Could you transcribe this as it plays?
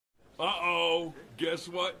Uh-oh, guess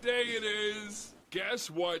what day it is? Guess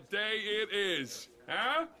what day it is?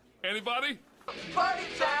 Huh? Anybody? Party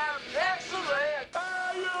time! Excellent!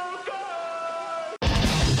 Are you good?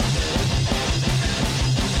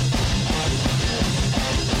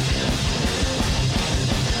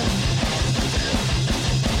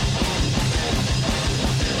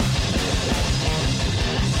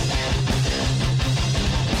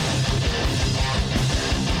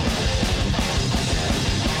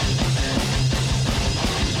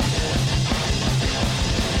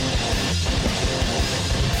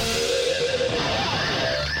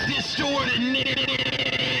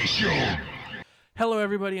 Hello,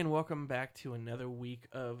 everybody, and welcome back to another week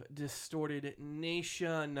of Distorted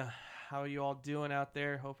Nation. How are you all doing out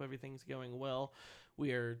there? Hope everything's going well.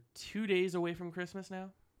 We are 2 days away from Christmas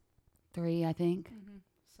now. 3, I think.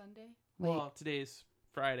 Sunday? Wait. Well, today's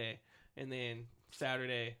Friday, and then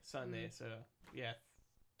Saturday, Sunday. So, yeah,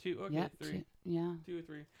 2, okay, Yep, 3. 2 or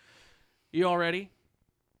 3. You all ready?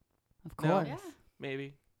 Of No. course. Yeah.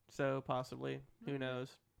 Maybe. So, possibly. Who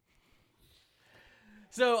knows?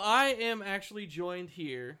 So, I am actually joined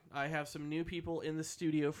here. I have some new people in the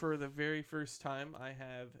studio for the very first time. I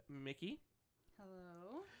have Mickey.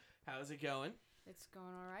 Hello. How's it going? It's going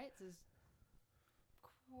all right. This is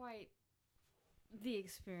quite the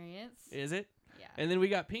experience. Is it? Yeah. And then we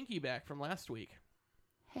got Pinky back from last week.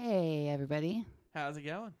 Hey, everybody. How's it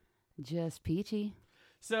going? Just peachy.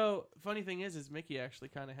 So, funny thing is Mickey actually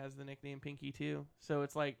kind of has the nickname Pinky too. So,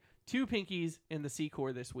 it's like 2 Pinkies in the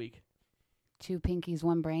C-Corps this week. 2 pinkies,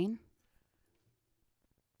 1 brain.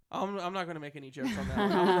 I'm not going to make any jokes on that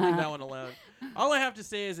one. I'm going to leave that one alone. All I have to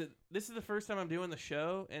say is that this is the first time I'm doing the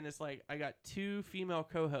show, and it's like I got 2 female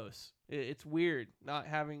co-hosts. It's weird not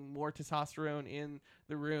having more testosterone in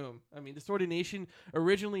the room. I mean, Distorted Nation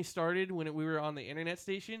originally started when we were on the internet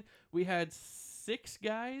station. We had 6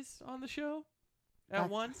 guys on the show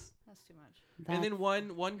at once, That's too much. and then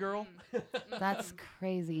one girl. That's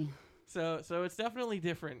crazy. So it's definitely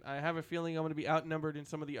different. I have a feeling I'm going to be outnumbered in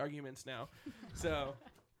some of the arguments now. So,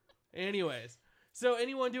 anyways. So,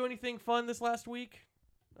 anyone do anything fun this last week?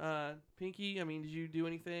 Pinky, I mean, did you do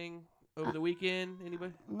anything over the weekend?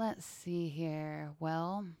 Anybody? Let's see here.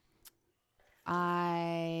 Well,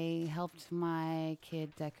 I helped my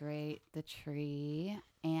kid decorate the tree,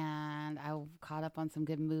 and I caught up on some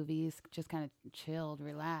good movies. Just kind of chilled,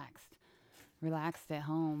 relaxed at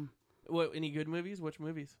home. What? Any good movies? Which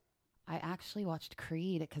movies? I actually watched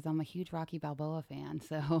Creed because I'm a huge Rocky Balboa fan.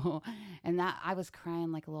 So, and that I was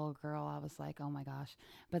crying like a little girl. I was like, oh my gosh.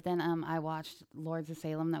 But then I watched Lords of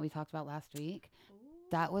Salem that we talked about last week.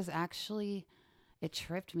 That was actually, it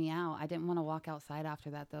tripped me out. I didn't want to walk outside after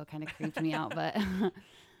that though. It kind of creeped me out. But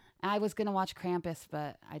I was going to watch Krampus,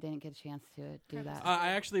 but I didn't get a chance to do that. I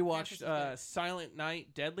actually watched Silent Night,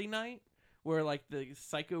 Deadly Night, where like the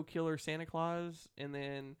psycho killer Santa Claus, and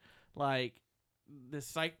then like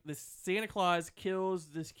this Santa Claus kills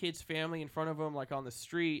this kid's family in front of him, like on the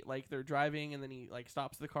street, like they're driving, and then he like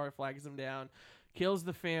stops the car, flags them down, kills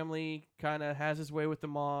the family, kind of has his way with the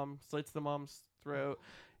mom, slits the mom's throat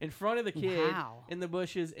in front of the kid in the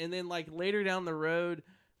bushes, and then like later down the road,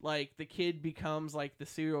 like the kid becomes like the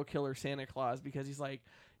serial killer Santa Claus because he's like,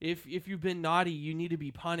 if you've been naughty, you need to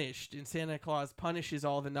be punished, and Santa Claus punishes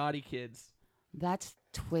all the naughty kids. That's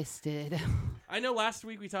twisted. I know last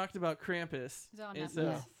week we talked about Krampus. Is it on and Netflix?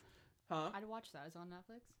 Yes. Huh? I'd watch that. Is it on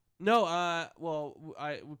Netflix? No,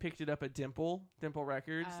 we picked it up at Dimple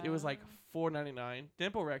Records. It was like $4.99.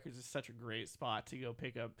 Dimple Records is such a great spot to go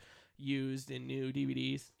pick up used and new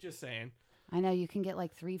DVDs. Just saying. I know you can get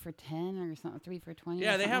like 3 for $10 or something, 3 for $20.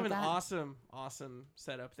 Yeah, they have like an that. awesome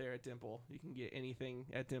setup there at Dimple. You can get anything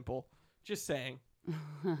at Dimple. Just saying.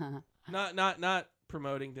 Not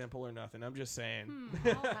promoting Dimple or nothing. I'm just saying.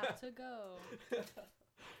 I'll have to go.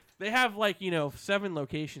 They have 7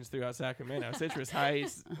 locations throughout Sacramento. Citrus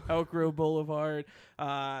Heights, Elk Grove Boulevard.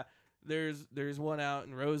 There's one out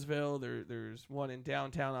in Roseville. There's one in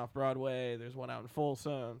downtown off Broadway. There's one out in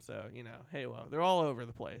Folsom. So, hey, well, they're all over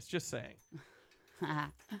the place. Just saying.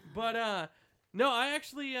 But no, I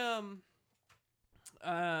actually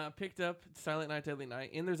picked up Silent Night, Deadly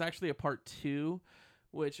Night, and there's actually a part 2,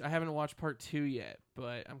 which I haven't watched part 2 yet,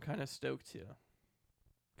 but I'm kind of stoked to.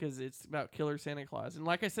 Because it's about Killer Santa Claus. And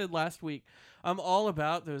like I said last week, I'm all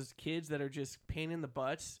about those kids that are just pain in the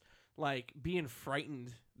butts, like being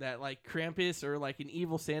frightened that like Krampus or like an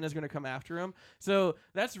evil Santa's going to come after them. So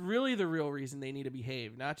that's really the real reason they need to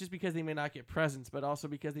behave. Not just because they may not get presents, but also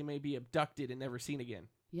because they may be abducted and never seen again.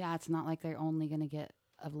 Yeah, it's not like they're only going to get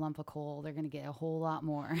a lump of coal. They're going to get a whole lot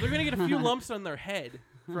more. They're going to get a few lumps on their head.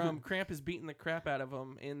 from Krampus beating the crap out of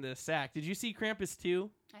him in the sack. Did you see Krampus 2?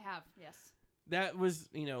 I have, yes. That was,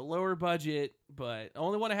 lower budget, but the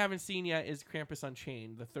only one I haven't seen yet is Krampus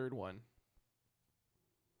Unchained, the third one.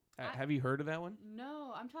 Have you heard of that one?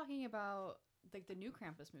 No, I'm talking about like the new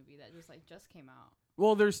Krampus movie that just came out.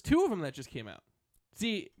 Well, there's 2 of them that just came out.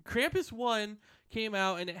 See, Krampus 1 came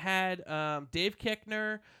out, and it had Dave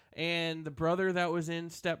Koechner and the brother that was in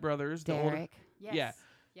Step Brothers. The older- Derek. Yes. Yeah.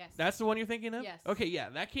 Yes. That's the one you're thinking of? Yes. Okay, yeah,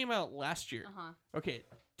 that came out last year. Uh-huh. Okay,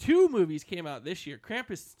 2 movies came out this year.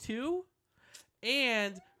 Krampus 2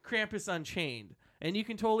 and Krampus Unchained. And you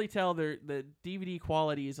can totally tell the DVD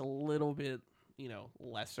quality is a little bit,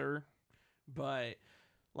 lesser. But,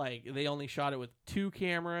 like, they only shot it with 2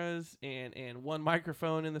 cameras and 1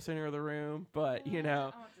 microphone in the center of the room. But, I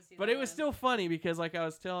want to see But that it was one. still funny because, like I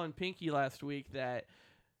was telling Pinky last week, that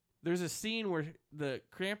there's a scene where the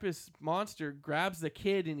Krampus monster grabs the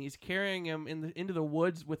kid and he's carrying him into the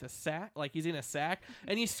woods with a sack, like he's in a sack,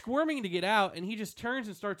 and he's squirming to get out, and he just turns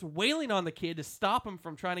and starts wailing on the kid to stop him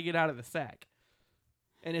from trying to get out of the sack.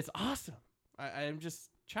 And it's awesome. I'm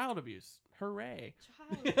just child abuse. Hooray.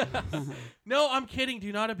 No, I'm kidding.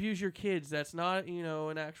 Do not abuse your kids. That's not,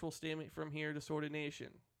 an actual statement from here to Sorted Nation.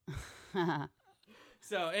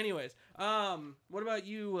 So, anyways, what about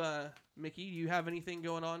you, Mickey? Do you have anything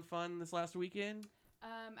going on fun this last weekend?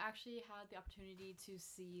 Actually had the opportunity to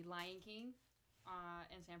see Lion King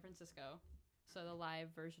in San Francisco. So the live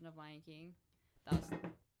version of Lion King.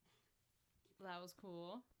 That was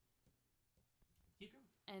cool. Keep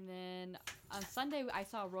going. And then on Sunday I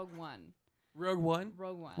saw Rogue One. Rogue One?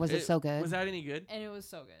 Rogue One. Was it so good? Was that any good? And it was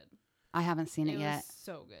so good. I haven't seen it was yet.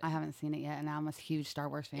 so good. I haven't seen it yet, and I'm a huge Star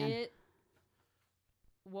Wars fan. It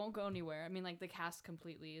won't go anywhere. I mean, like, the cast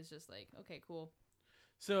completely is just like, okay, cool.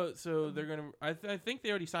 So they're gonna. I think they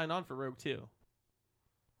already signed on for Rogue 2.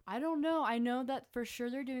 I don't know. I know that for sure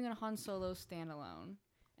they're doing a Han Solo standalone,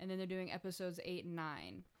 and then they're doing episodes 8 and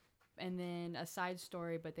 9, and then a side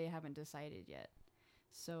story, but they haven't decided yet.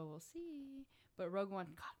 So we'll see. But Rogue One,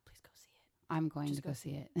 God, please go see it. I'm going Just to go go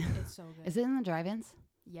see it. It's so good. Is it in the drive-ins?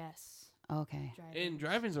 Yes. Okay. And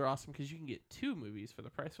drive-ins are awesome because you can get 2 movies for the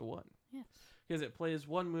price of 1. Yes. Because it plays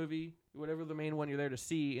one movie, whatever the main one you're there to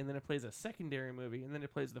see, and then it plays a secondary movie, and then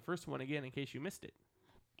it plays the first one again in case you missed it.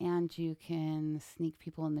 And you can sneak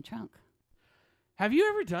people in the trunk. Have you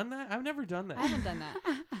ever done that? I've never done that. I haven't done that.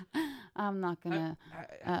 I'm not gonna.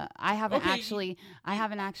 I haven't Okay, actually. I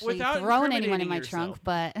haven't actually without thrown anyone in incriminating my yourself. trunk,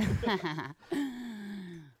 but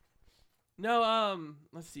No,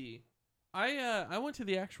 let's see. I went to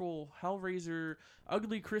the actual Hellraiser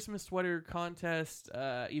Ugly Christmas Sweater Contest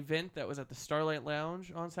event that was at the Starlight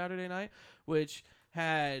Lounge on Saturday night, which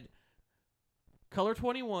had Color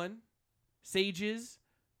 21, Sages,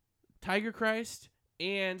 Tiger Christ,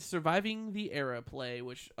 and Surviving the Era play,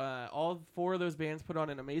 which all 4 of those bands put on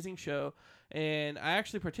an amazing show. And I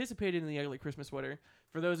actually participated in the Ugly Christmas Sweater.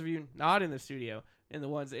 For those of you not in the studio, and the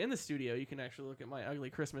ones in the studio, you can actually look at my ugly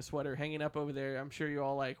Christmas sweater hanging up over there. I'm sure you're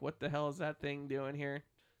all like, what the hell is that thing doing here?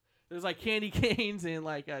 There's like candy canes and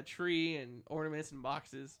like a tree and ornaments and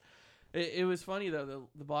boxes. It was funny though,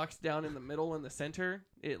 the box down in the middle in the center,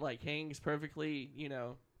 it like hangs perfectly,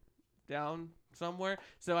 down somewhere.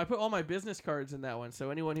 So I put all my business cards in that one. So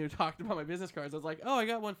anyone who talked about my business cards, I was like, oh, I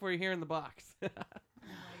got one for you here in the box.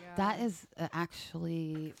 that is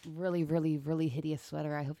actually really, really, really hideous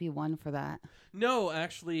sweater. I hope you won for that. No,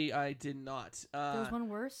 actually, I did not. There was one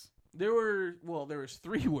worse? There was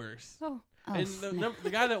 3 worse. Oh. Oh, And snap. the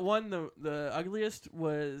guy that won the ugliest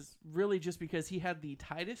was really just because he had the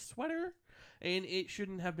tightest sweater, and it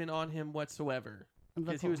shouldn't have been on him whatsoever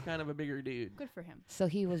because he was kind of a bigger dude. Good for him. So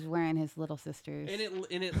he was wearing his little sister's. And it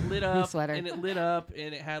lit up, Sweater. and it lit up,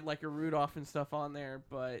 and it had like a Rudolph and stuff on there,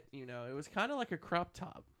 but it was kind of like a crop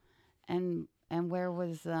top. And where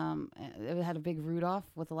was it had a big Rudolph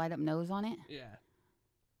with a light up nose on it. Yeah.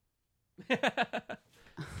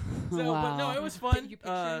 But no, it was fun. You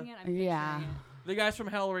picturing it? I'm yeah. picturing it. The guys from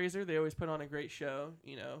Hellraiser, they always put on a great show.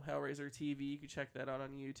 Hellraiser TV. You can check that out on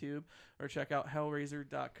YouTube or check out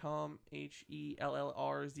hellraiser.com,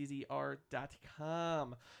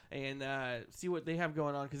 HELLRZZR.com, and see what they have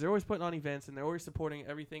going on because they're always putting on events and they're always supporting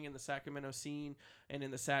everything in the Sacramento scene and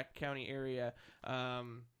in the Sac County area.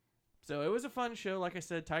 So it was a fun show. Like I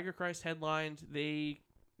said, Tiger Christ headlined. They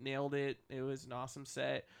nailed it. It was an awesome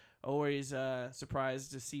set. Always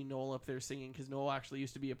surprised to see Noel up there singing because Noel actually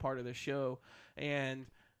used to be a part of the show. And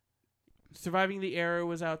Surviving the Era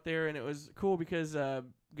was out there, and it was cool because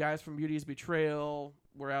guys from Beauty's Betrayal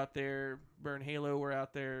were out there. Burn Halo were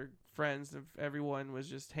out there. Friends of everyone was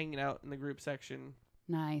just hanging out in the group section.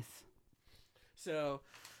 Nice. So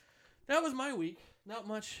that was my week. Not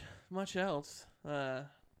much else.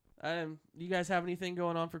 You guys have anything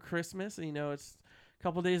going on for Christmas? You know, it's a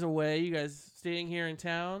couple days away. You guys staying here in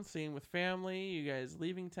town, staying with family? You guys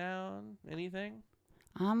leaving town? Anything?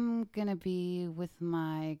 I'm going to be with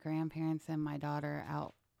my grandparents and my daughter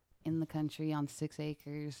out in the country on 6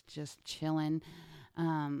 acres, just chilling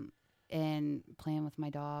and playing with my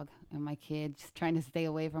dog and my kids, trying to stay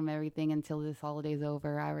away from everything until this holiday's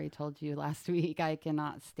over. I already told you last week I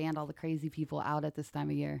cannot stand all the crazy people out at this time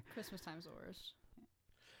of year. Christmas time's the worst.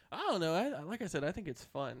 I don't know. Like I said, I think it's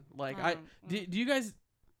fun. Like, do you guys?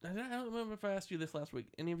 I don't remember if I asked you this last week.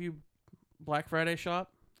 Any of you Black Friday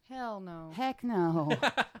shop? Hell no. Heck no.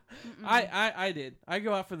 I did. I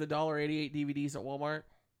go out for the $1.88 DVDs at Walmart.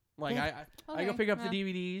 Like I go pick up the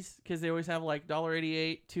DVDs because they always have like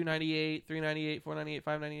 $1.88, $2.98, $3.98, $4.98,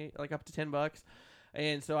 $5.98, like up to $10.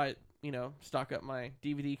 And so I, stock up my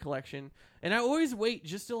DVD collection. And I always wait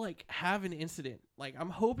just to like have an incident. Like I'm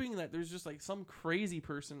hoping that there's just like some crazy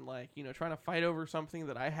person like, trying to fight over something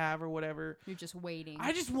that I have or whatever. You're just waiting.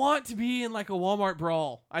 I just want to be in like a Walmart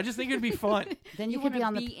brawl. I just think it'd be fun. Then you could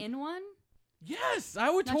wanna be in one? Yes,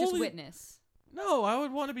 I would Not totally just witness. No, I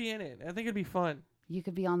would want to be in it. I think it'd be fun. You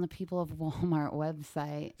could be on the People of Walmart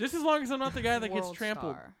website. Just as long as I'm not the guy that gets World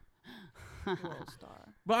trampled. Star. World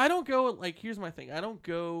Star. But I don't go, like, here's my thing. I don't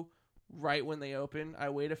go right when they open. I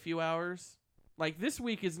wait a few hours. Like, this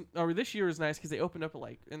year is nice because they opened up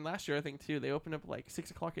and last year I think too, they opened up like 6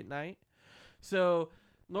 o'clock at night. So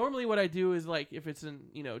normally what I do is like, if it's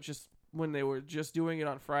just when they were just doing it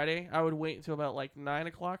on Friday, I would wait until about like 9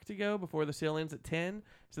 o'clock to go before the sale ends at 10.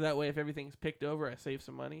 So that way, if everything's picked over, I save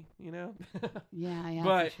some money, Yeah,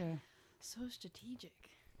 But- for sure. So strategic.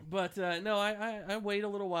 But no, I wait a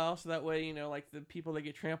little while so that way, like the people that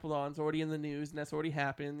get trampled on is already in the news and that's already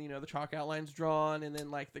happened. The chalk outline's drawn and then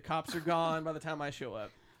like the cops are gone by the time I show up.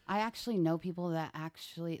 I actually know people that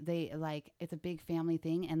they like, it's a big family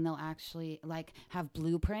thing and they'll actually like have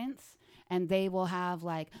blueprints and they will have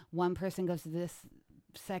like one person goes to this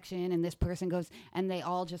section and this person goes and they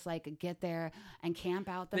all just like get there and camp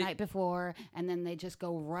out the night before and then they just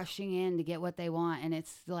go rushing in to get what they want and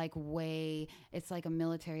it's like it's like a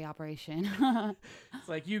military operation. It's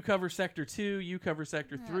like you cover sector 2, you cover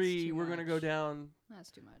sector That's 3, too we're going to go much. down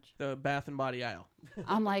That's too much. the Bath and Body aisle.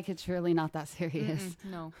 I'm like, it's really not that serious.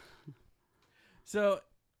 No. So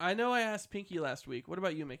I know I asked Pinky last week. What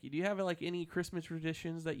about you, Mickey? Do you have like any Christmas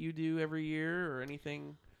traditions that you do every year or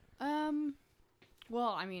anything?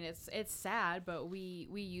 Well, I mean, it's sad, but we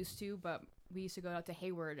used to go out to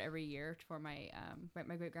Hayward every year for my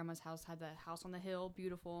great grandma's house. Had the house on the hill,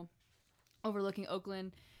 beautiful, overlooking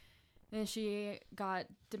Oakland. Then she got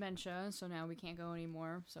dementia, so now we can't go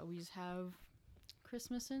anymore. So we just have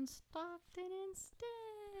Christmas in Stockton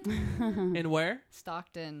instead. And where?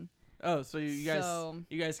 Stockton. Oh, so you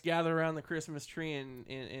guys gather around the Christmas tree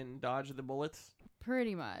and dodge the bullets?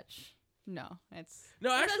 Pretty much. No, it's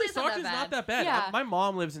actually it's not that Stockton's not bad. that bad. Yeah. My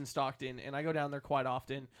mom lives in Stockton, and I go down there quite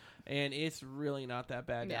often, and it's really not that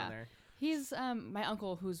bad down there. He's my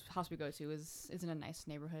uncle, whose house we go to is in a nice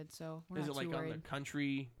neighborhood, so we're Is not it like too worried. on the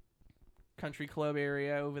country club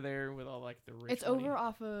area over there with all like the rich It's money? over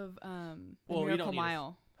off of Well, we Miracle don't need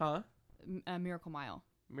Mile. Huh? Miracle Mile.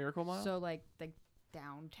 Miracle Mile? So like the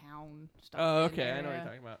downtown stuff. Oh, okay. I know what you're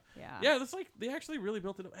talking about. Yeah. Yeah, that's like they actually really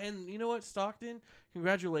built it up. And you know what, Stockton?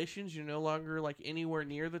 Congratulations, you're no longer like anywhere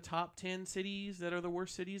near the top 10 cities that are the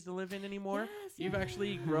worst cities to live in anymore. Yes, You've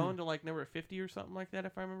actually grown to like number 50 or something like that,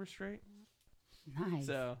 if I remember straight. Nice.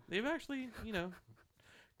 So they've actually,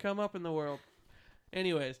 come up in the world.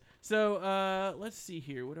 Anyways, so let's see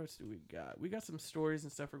here. What else do we got? We got some stories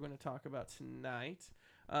and stuff we're going to talk about tonight.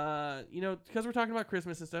 Because we're talking about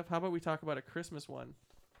Christmas and stuff, how about we talk about a Christmas one?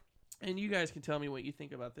 And you guys can tell me what you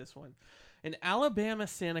think about this one. An Alabama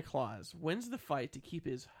Santa Claus wins the fight to keep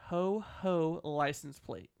his ho-ho license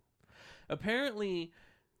plate. Apparently,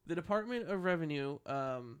 the Department of Revenue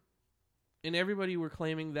and everybody were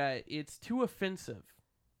claiming that it's too offensive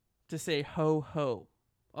to say ho-ho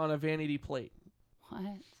on a vanity plate. What?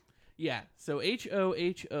 Yeah, so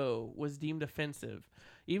H-O-H-O was deemed offensive,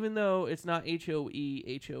 even though it's not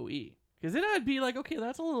H-O-E-H-O-E. Because then I'd be like, okay,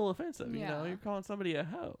 that's a little offensive. Yeah. You're calling somebody a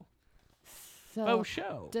hoe. So Oh,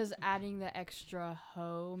 show. Does adding the extra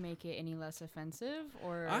ho make it any less offensive,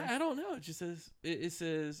 or I don't know. It just says it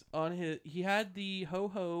says on he had the ho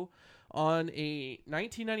ho on a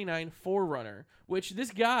 1999 4Runner, which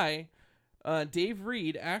this guy Dave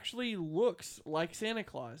Reed actually looks like Santa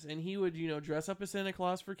Claus, and he would dress up as Santa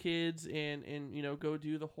Claus for kids and go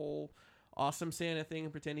do the whole awesome Santa thing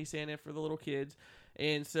and pretend he's Santa for the little kids,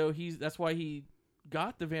 and so that's why he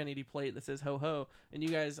got the vanity plate that says ho ho, and you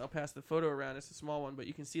guys, I'll pass the photo around. It's a small one, but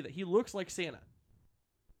you can see that he looks like Santa.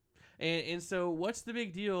 And so what's the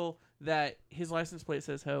big deal that his license plate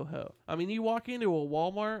says ho ho? I mean, you walk into a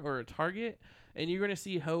Walmart or a Target and you're going to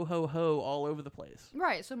see ho ho ho all over the place.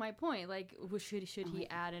 Right. So my point, like, should he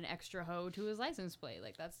add an extra ho to his license plate?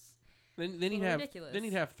 Like, that's Then a he'd little have ridiculous. then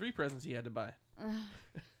he'd have 3 presents he had to buy.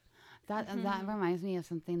 That reminds me of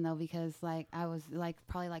something though, because like I was like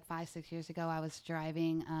probably like 5-6 years ago, I was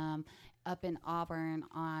driving up in Auburn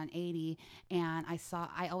on 80, and I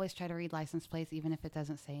always try to read license plates even if it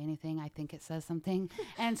doesn't say anything. I think it says something.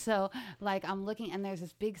 And so like I'm looking, and there's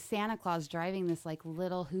this big Santa Claus driving this like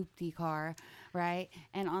little hoopty car, right?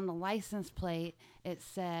 And on the license plate it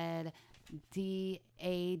said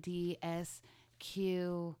DADSQ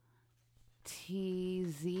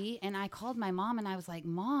TZ, and I called my mom and I was like,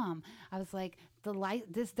 Mom, I was like,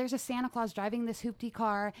 there's a Santa Claus driving this hoopty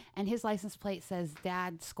car and his license plate says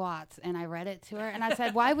Dad Squats. And I read it to her and I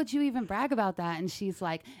said, why would you even brag about that? And she's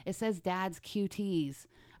like, it says Dad's QTs.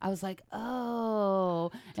 I was like, oh,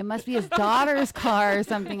 it must be his daughter's car or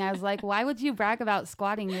something. I was like, why would you brag about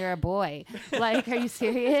squatting? You're a boy. Like, are you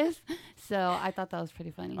serious? So I thought that was pretty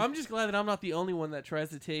funny. I'm just glad that I'm not the only one that tries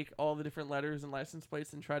to take all the different letters and license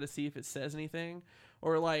plates and try to see if it says anything,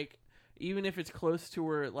 or like even if it's close to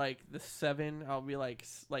where like the 7, I'll be like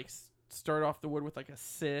start off the word with like a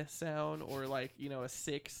si sound, or like, you know, a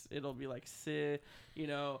 6, it'll be like si, you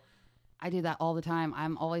know. I do that all the time.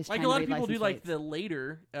 I'm always like trying a lot to of read people do license like plates. the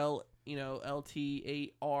later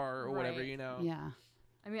LT8R or whatever, Right. you know. Yeah.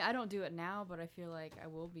 I mean, I don't do it now, but I feel like I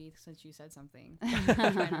will be since you said something. I'm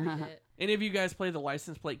trying to read it. Any of you guys play the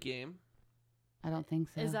license plate game? I don't think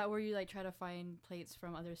so. Is that where you like try to find plates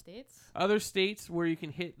from other states? Other states where you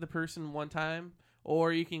can hit the person one time,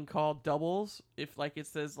 or you can call doubles. If like it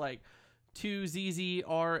says like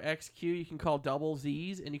 2ZZRXQ, you can call double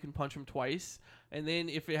Z's and you can punch them twice. And then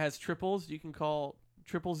if it has triples, you can call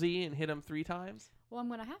triple Z and hit them 3 times. Well, I'm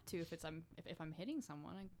gonna have to if I'm hitting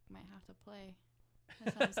someone. I might have to play.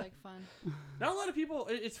 That sounds like fun. Not a lot of people.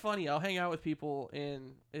 It's funny. I'll hang out with people,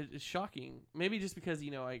 and it's shocking. Maybe just because,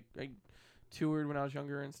 you know, I toured when I was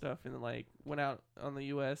younger and stuff, and like went out on the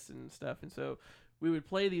U.S. and stuff, and so we would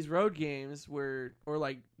play these road games or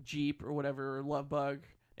like Jeep or whatever, or Love Bug,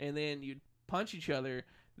 and then you'd punch each other.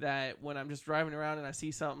 That when I'm just driving around and I see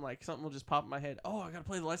something, like something will just pop in my head. Oh, I gotta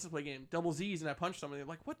play the license plate game, double Z's, and I punch somebody. They're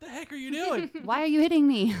like, what the heck are you doing? Why are you hitting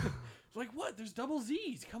me? Like, what? There's double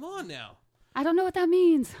Z's. Come on now. I don't know what that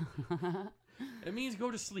means. It means go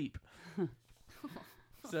to sleep.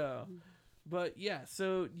 So, but yeah,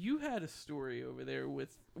 so you had a story over there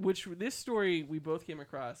with which this story we both came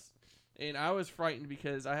across, and I was frightened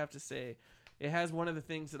because I have to say it has one of the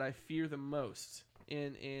things that I fear the most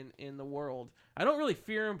in the world. I don't really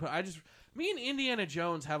fear him, but me and Indiana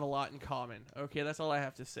Jones have a lot in common. Okay, that's all I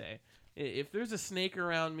have to say. If there's a snake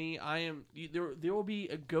around me, there will be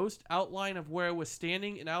a ghost outline of where I was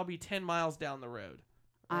standing, and I'll be 10 miles down the road.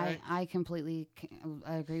 Right? I completely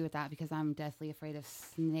agree with that because I'm deathly afraid of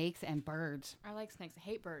snakes and birds. I like snakes. I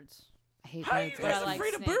hate birds. I hate How are you birds. guys I like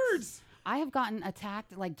afraid of snakes. birds? I have gotten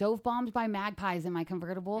attacked, like dove bombed by magpies in my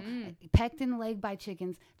convertible, pecked in the leg by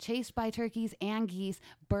chickens, chased by turkeys and geese.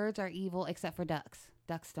 Birds are evil except for ducks.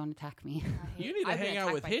 Ducks don't attack me. You need to I've been hang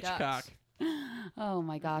out with attacked by Hitchcock. ducks. Oh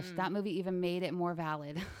my gosh, that movie even made it more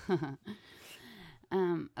valid.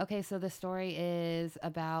 Okay, so the story is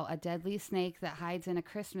about a deadly snake that hides in a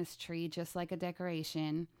Christmas tree just like a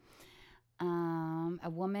decoration. A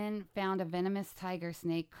woman found a venomous tiger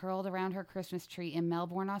snake curled around her Christmas tree in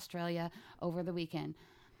Melbourne, Australia over the weekend.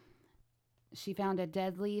 She found a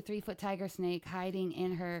deadly 3-foot tiger snake hiding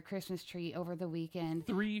in her Christmas tree over the weekend.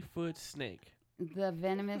 3-foot snake. The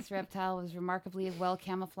venomous reptile was remarkably well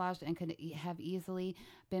camouflaged and could have easily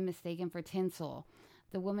been mistaken for tinsel.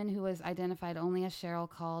 The woman, who was identified only as Cheryl,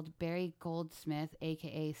 called Barry Goldsmith,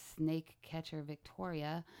 a.k.a. Snake Catcher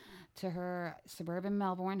Victoria, to her suburban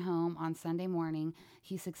Melbourne home on Sunday morning.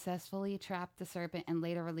 He successfully trapped the serpent and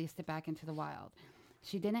later released it back into the wild.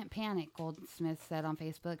 She didn't panic, Goldsmith said on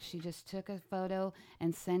Facebook. She just took a photo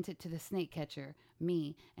and sent it to the snake catcher,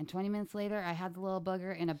 me. And 20 minutes later, I had the little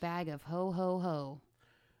bugger in a bag of ho, ho,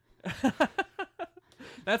 ho.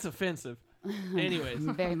 That's offensive. Anyways.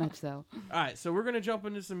 Very much so. All right, so we're going to jump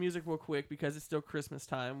into some music real quick because it's still Christmas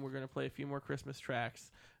time. We're going to play a few more Christmas tracks,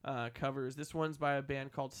 covers. This one's by a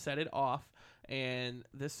band called Set It Off, and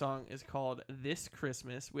this song is called This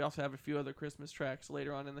Christmas. We also have a few other Christmas tracks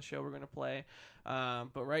later on in the show we're going to play.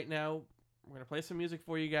 But right now, we're going to play some music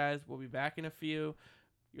for you guys. We'll be back in a few.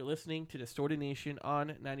 You're listening to Distorted Nation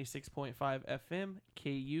on 96.5 FM,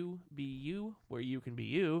 KUBU, where you can be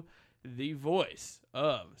you. the voice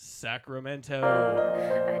of Sacramento.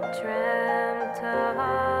 I dreamt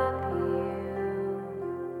of you.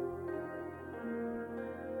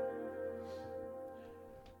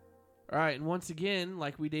 All right, and once again,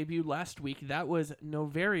 like we debuted last week, that was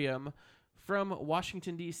Novarium from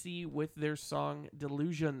Washington, D.C. with their song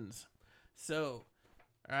Delusions. So,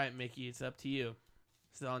 all right, Mickey, it's up to you.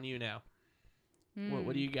 It's on you now.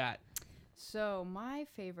 What do you got? So, my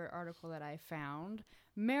favorite article that I found,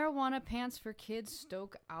 marijuana pants for kids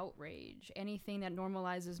stoke outrage. Anything that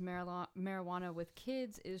normalizes marijuana with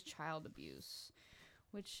kids is child abuse,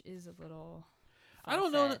 which is a little I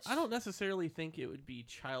don't know. far-fetched. I don't necessarily think it would be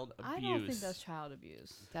child abuse. I don't think that's child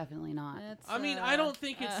abuse. Definitely not. That's, I mean, I don't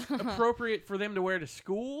think it's appropriate for them to wear to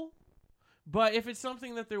school. But if it's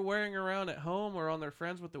something that they're wearing around at home or on their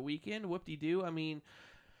friends with the weekend, whoop-de-doo. I mean,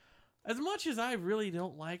 as much as I really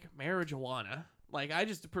don't like marijuana, like I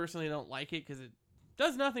just personally don't like it because it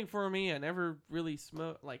does nothing for me. I never really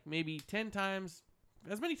smoke, like maybe 10 times,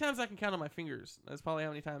 as many times I can count on my fingers. That's probably how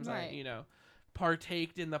many times Right. I,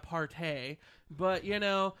 partaked in the partay. But,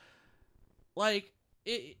 like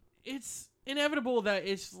it's inevitable that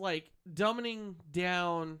it's like dumbing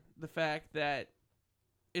down the fact that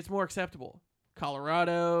it's more acceptable.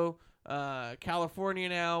 Colorado, California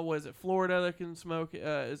now. Was it Florida that can smoke?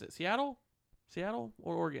 Is it Seattle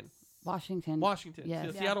or Oregon? Washington. Washington. Yes.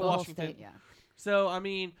 So Yeah, Seattle, the whole Washington. state. Yeah. So I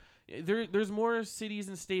mean, there's more cities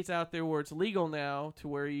and states out there where it's legal now to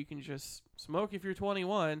where you can just smoke if you're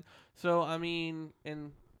 21. So I mean,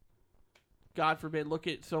 and God forbid, look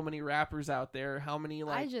at so many rappers out there. How many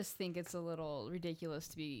I just think it's a little ridiculous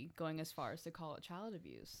to be going as far as to call it child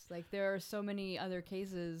abuse. Like, there are so many other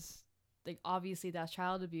cases, like, obviously that's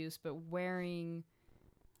child abuse, but wearing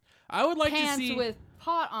I would like to pants see with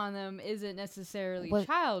pot on them isn't necessarily What-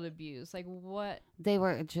 child abuse. Like, what? They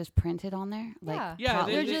were just printed on there. Like, Yeah. Yeah, pot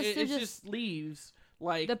They're they- leaves? just- they're it's just- just leaves.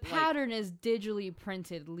 Like The like- pattern is digitally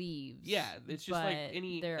printed leaves. yeah, it's just like but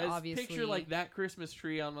any they're as obviously picture like that Christmas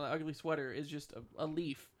tree on my ugly sweater is just a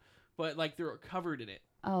leaf, but like they're covered in it.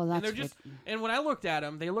 Oh, that's And they're just and when I looked at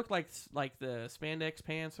them, they looked like the spandex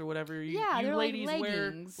pants or whatever you, Yeah, you they're like ladies wear.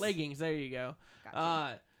 leggings. Leggings, there you go.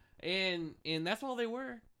 Gotcha. And that's all they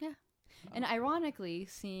were. And ironically,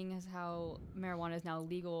 seeing as how marijuana is now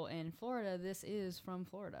legal in Florida, this is from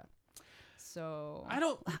Florida. So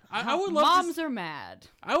I would love moms to, are mad.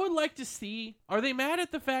 I would like to see, are they mad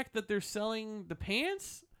at the fact that they're selling the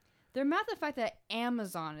pants? They're mad at the fact that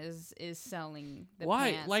Amazon is selling the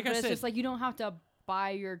Why? pants. Like I but it's said- just like you don't have to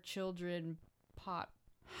buy your children pot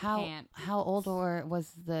pants. how old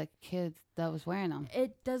was the kid that was wearing them?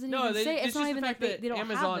 It doesn't No, even they, say. it's It's just not even the fact like they don't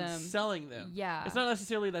Amazon's have them. selling them. Yeah. It's not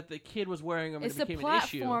necessarily that the kid was wearing them and It's it the became an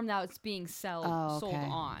issue. platform that it's being sold Oh, okay.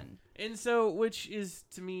 on. And so, which is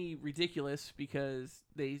to me ridiculous because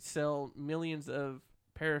they sell millions of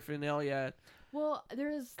paraphernalia. Well,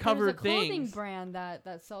 there's Covered a clothing things. brand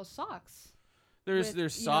that sells socks. There's With,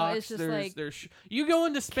 there's you know, socks. it's just there's like there's you go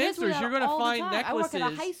into Kids Spencer's, wear that you're gonna all the find time. necklaces. I work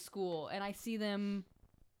at a high school and I see them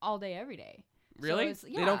all day, every day. So Really? it's- They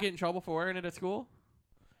yeah. don't get in trouble for wearing it at school,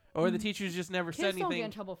 or the teachers just never said Kids don't get in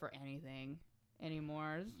anything. trouble for anything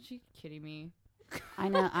anymore. Is she kidding me? I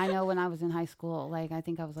know when I was in high school, like I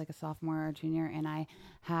think I was like a sophomore or junior, and I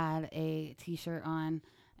had a T-shirt on,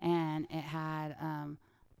 and it had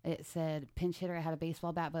it said pinch hitter. It had a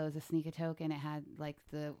baseball bat, but it was a sneak a toke, and it had like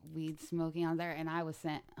the weed smoking on there, and I was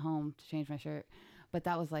sent home to change my shirt. But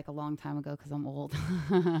that was like a long time ago because I'm old.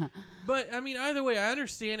 But I mean, either way, I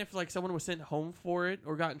understand if like someone was sent home for it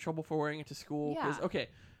or got in trouble for wearing it to school. 'Cause, Yeah. okay,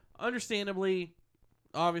 understandably,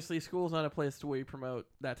 obviously, school's not a place to where you promote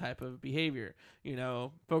that type of behavior.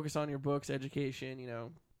 Focus on your books,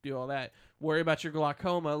 education. Do all that. Worry about your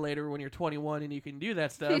glaucoma later when you're 21 and you can do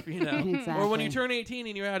that stuff. Or when you Exactly. turn 18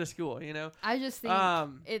 and you're out of school. I just think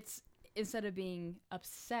Um, it's instead of being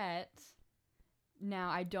upset. Now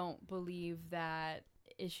I don't believe that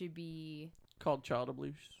it should be Called child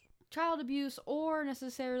abuse. child abuse or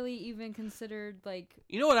necessarily even considered like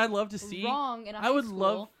You know what I'd love to see? wrong in a I high would school.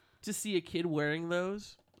 love to see a kid wearing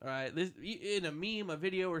those. All right, this in a meme, a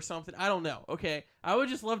video, or something. I don't know. Okay, I would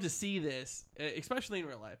just love to see this, especially in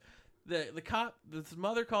real life. This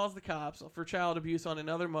mother calls the cops for child abuse on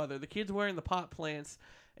another mother. The kid's wearing the pot plants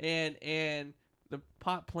and the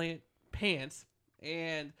pot plant pants,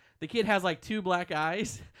 and the kid has like 2 black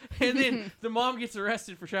eyes, and then the mom gets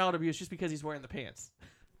arrested for child abuse just because he's wearing the pants.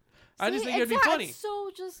 I just See, think it'd be funny. It's so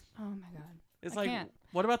just oh my god. It's I like, can't.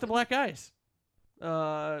 what about the black eyes?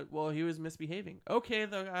 Well, he was misbehaving. Okay,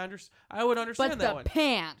 though I would understand But that the one.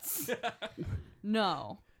 pants.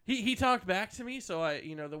 No. He talked back to me, so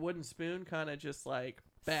the wooden spoon kind of just like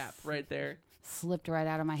Bap, right there. Slipped right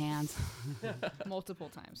out of my hands. Multiple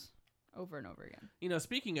times, over and over again. You know,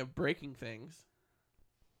 speaking of breaking things,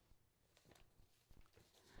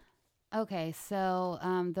 Okay, so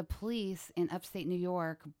the police in upstate New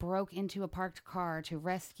York broke into a parked car to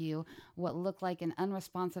rescue what looked like an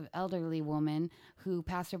unresponsive elderly woman who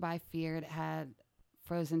passerby feared had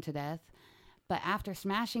frozen to death. But after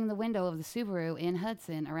smashing the window of the Subaru in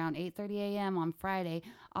Hudson around 8:30 a.m. on Friday,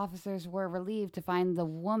 officers were relieved to find the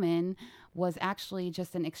woman was actually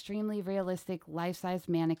just an extremely realistic life-size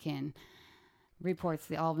mannequin. Reports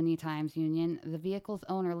the Albany Times-Union. The vehicle's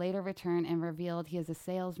owner later returned and revealed he is a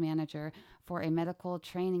sales manager for a medical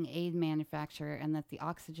training aid manufacturer and that the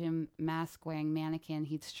oxygen mask-wearing mannequin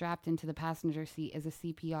he'd strapped into the passenger seat is a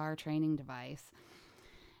CPR training device.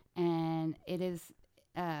 And it is,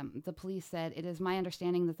 the police said, it is my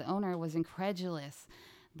understanding that the owner was incredulous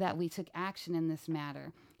that we took action in this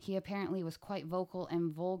matter. He apparently was quite vocal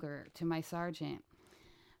and vulgar to my sergeant.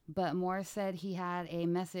 But Moore said he had a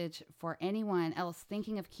message for anyone else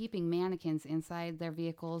thinking of keeping mannequins inside their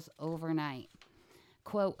vehicles overnight.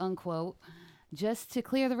 Quote, unquote, just to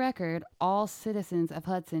clear the record, all citizens of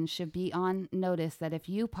Hudson should be on notice that if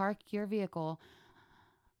you park your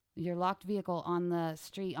locked vehicle on the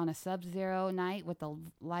street on a sub-zero night with a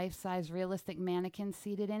life-size realistic mannequin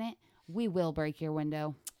seated in it, we will break your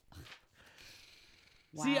window.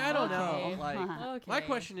 See, I don't Okay. know. Like, Okay. my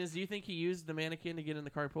question is, do you think he used the mannequin to get in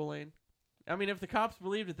the carpool lane? I mean, if the cops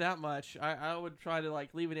believed it that much, I would try to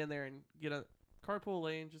like leave it in there and get a carpool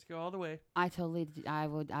lane, just go all the way. I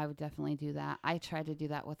would definitely do that. I tried to do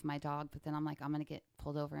that with my dog, but then I'm like, I'm gonna get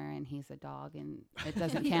pulled over, and he's a dog, and it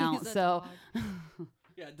doesn't count. He's a So, dog.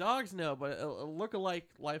 Yeah, dogs no, but a look-alike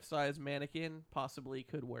life-size mannequin possibly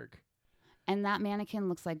could work. and that mannequin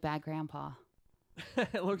looks like bad grandpa.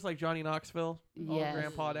 It looks like Johnny Knoxville, all Yes.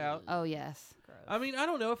 grandpa'd out. Oh yes. Gross. I mean, I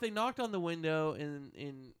don't know if they knocked on the window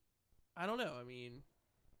in I don't know. I mean,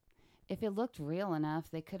 If it looked real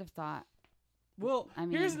enough, they could have thought. well, I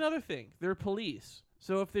here's mean- another thing. They're police.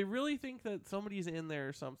 So if they really think that somebody's in there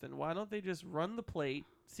or something, why don't they just run the plate,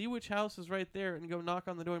 see which house is right there, and go knock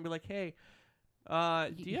on the door and be like, "Hey,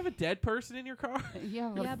 do you have a dead person in your car?" You have yeah,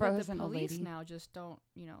 a but the frozen old police lady. now just don't,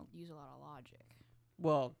 use a lot of logic.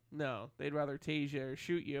 Well, no, they'd rather tase you or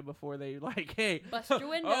shoot you before they like, "Hey, Bust your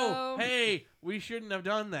window." Oh, hey, we shouldn't have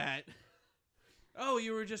done that." Oh,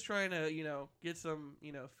 you were just trying to, get some,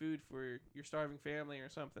 food for your starving family or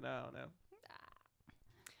something. I don't know.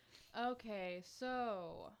 Okay,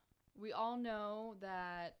 so we all know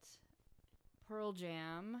that Pearl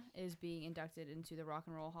Jam is being inducted into the Rock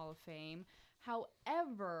and Roll Hall of Fame.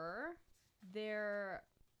 However,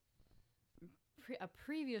 a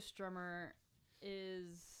previous drummer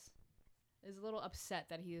is a little upset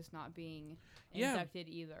that he is not being Yeah. inducted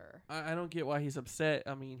either. I don't get why he's upset.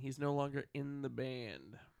 I mean, he's no longer in the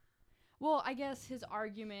band. Well, I guess his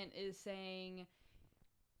argument is saying,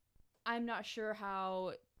 I'm not sure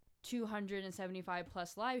how 275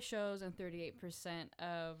 plus live shows and 38%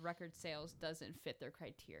 of record sales doesn't fit their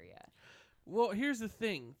criteria. Well, here's the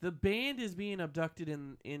thing. The band is being abducted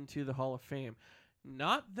into the Hall of Fame,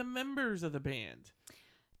 not the members of the band.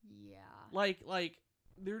 Yeah. Like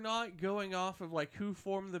they're not going off of like who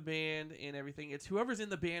formed the band and everything. It's whoever's in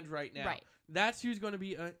the band right now. Right. That's who's going to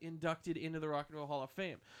be inducted into the Rock and Roll Hall of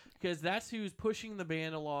Fame, because that's who's pushing the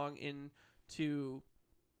band along into,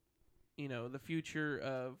 the future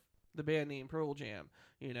of the band name Pearl Jam.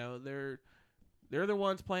 They're the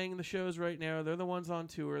ones playing the shows right now. They're the ones on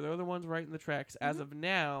tour. They're the ones writing the tracks. As of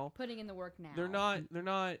now, Putting in the work now. they're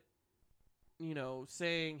not,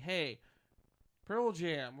 saying, "Hey, Pearl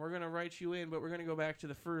Jam, we're going to write you in, but we're going to go back to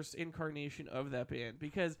the first incarnation of that band."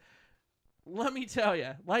 Because let me tell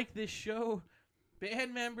you, like this show,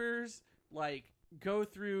 band members go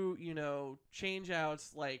through, change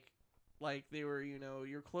outs like they were,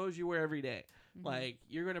 your clothes you wear every day. Mm-hmm. Like,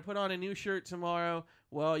 you're going to put on a new shirt tomorrow.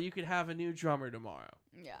 Well, you could have a new drummer tomorrow.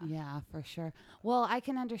 Yeah. Yeah, for sure. Well, I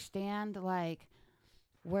can understand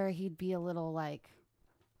where he'd be a little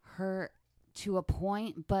hurt to a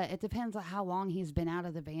point, but it depends on how long he's been out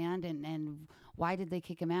of the band and why did they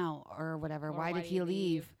kick him out or whatever. Or why did he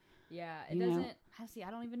leave? Yeah, it You know, doesn't.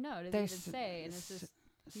 I don't even know. It doesn't There's even say, and it's just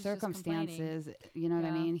he's just circumstances. You know what I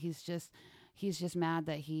Yeah. mean? He's just mad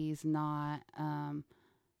that he's not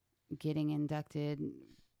getting inducted,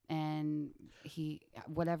 and he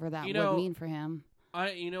whatever that would mean for him.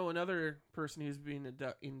 Another person who's being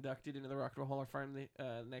inducted into the Rock and Roll Hall of Fame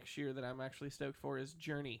next year that I'm actually stoked for is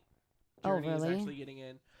Journey. Oh, Journey is really? actually getting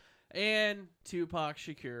in. And Tupac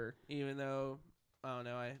Shakur, even though, I don't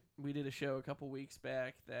know, we did a show a couple weeks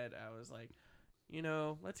back that I was like, You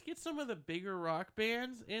know, let's get some of the bigger rock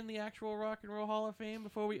bands in the actual Rock and Roll Hall of Fame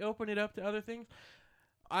before we open it up to other things.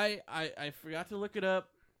 I forgot to look it up.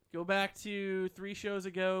 Go back to 3 shows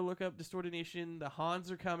ago. Look up Distorted Nation. The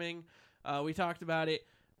Hans are coming. We talked about it.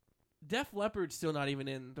 Def Leppard's still not even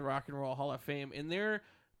in the Rock and Roll Hall of Fame, and they're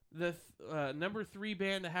the number 3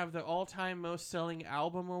 band to have the all-time most selling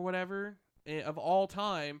album or whatever of all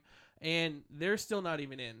time, and they're still not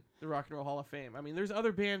even in the Rock and Roll Hall of Fame. I mean, there's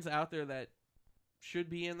other bands out there that should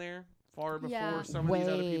be in there far before some of these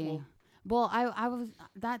other people. Well,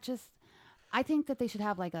 I think that they should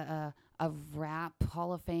have like a rap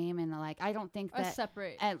Hall of Fame, and like I don't think A that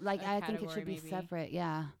separate. I think it category, should be maybe. separate.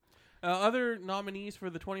 Yeah. Other nominees for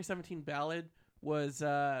the 2017 ballot was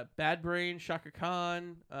Bad Brain, Shaka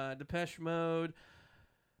Khan, Depeche Mode,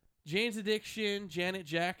 Jane's Addiction, Janet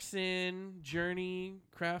Jackson, Journey,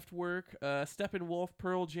 Kraftwerk, Steppenwolf,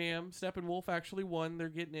 Pearl Jam. Steppenwolf actually won. They're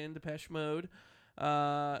getting in. Depeche Mode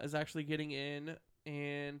is actually getting in.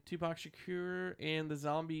 And Tupac Shakur and the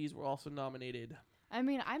Zombies were also nominated. I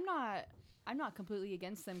mean, I'm not completely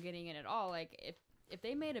against them getting in at all. Like if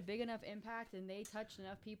they made a big enough impact and they touched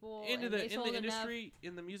enough people In and the they sold industry,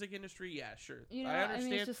 in the music industry, yeah, sure. enough, you know, I understand.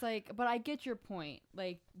 mean, it's just like, but I get your point.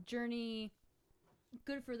 Like Journey,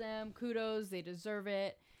 good for them, kudos, they deserve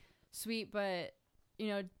it, sweet. But you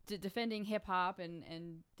know, defending hip hop and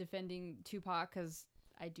defending Tupac, because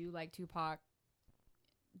I do like Tupac.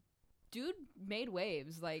 Dude made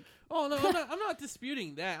waves, like. Oh no, I'm not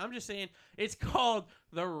disputing that. I'm just saying it's called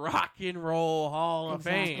the Rock and Roll Hall of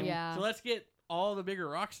Exactly. Fame. Yeah. So let's get all the bigger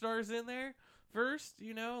rock stars in there first,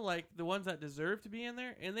 you know, like the ones that deserve to be in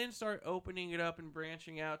there, and then start opening it up and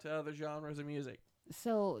branching out to other genres of music.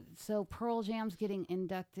 So Pearl Jam's getting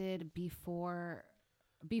inducted before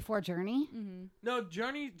Journey. Mm-hmm. No,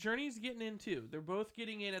 Journey's getting in too. They're both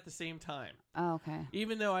getting in at the same time. Oh, okay.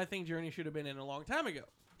 Even though I think Journey should have been in a long time ago.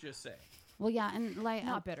 Just say. Well, yeah, and like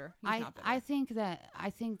Not bitter. He's not bitter. I think that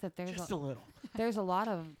there's Just a little. there's a lot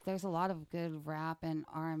of good rap and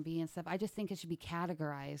R&B and stuff. I just think it should be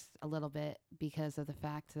categorized a little bit because of the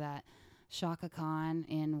fact that Shaka Khan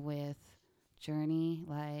in with Journey,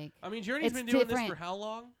 like I mean, Journey's It's been doing this different. for how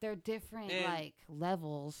long? they're different And- like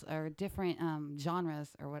levels or different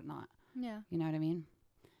genres or whatnot. Yeah. You know what I mean?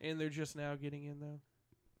 And they're just now getting in though.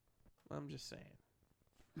 I'm just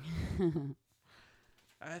saying.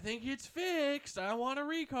 I think it's fixed. I want a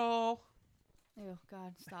recall. Oh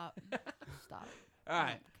God, stop, stop. All I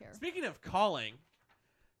right. don't care. Speaking of calling,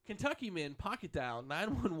 Kentucky men pocket dial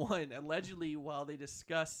 911 allegedly while they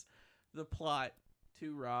discuss the plot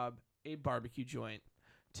to rob a barbecue joint.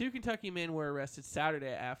 2 Kentucky men were arrested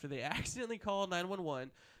Saturday after they accidentally called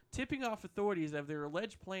 911, tipping off authorities of their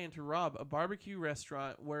alleged plan to rob a barbecue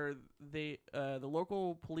restaurant where the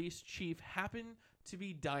local police chief happened to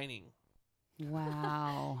be dining.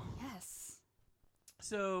 Wow. Yes.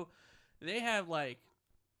 So they have like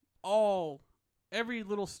every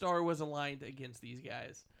little star was aligned against these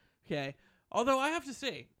guys. Okay. Although I have to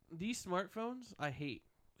say, these smartphones I hate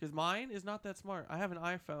because mine is not that smart. I have an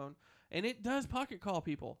iPhone and it does pocket call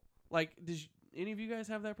people. Like, does any of you guys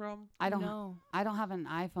have that problem? I don't know. I don't have an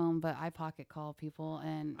iPhone, but I pocket call people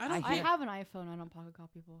and I don't I Yeah. have an iPhone. I don't pocket call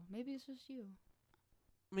people. Maybe it's just you.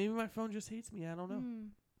 Maybe my phone just hates me. I don't know. Hmm.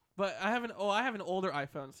 But I have an older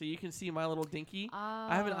iPhone, so you can see my little dinky.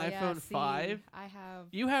 I have an Oh, yeah, iPhone see, 5. I have.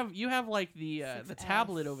 You have like the 6S.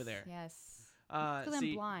 tablet over there. Yes. Because See,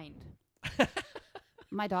 I'm blind.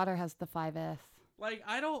 my daughter has the 5S. like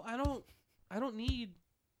I don't need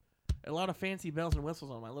a lot of fancy bells and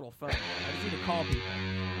whistles on my little phone. I just need to call people.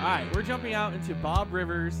 All right, we're jumping out into Bob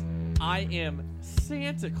Rivers' "I Am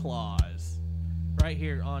Santa Claus" right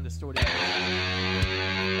here on Distorted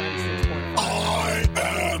 96.5. I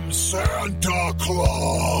am Santa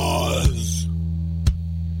Claus.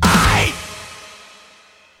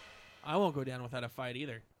 I won't go down without a fight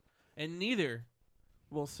either, and neither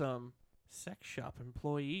will some sex shop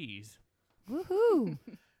employees. Woohoo.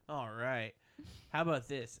 All right. How about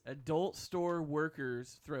this? Adult store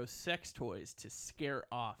workers throw sex toys to scare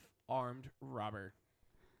off armed robber.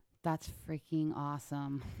 That's freaking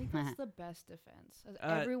awesome. I think that's the best defense. As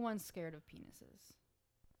Uh, Everyone's scared of penises.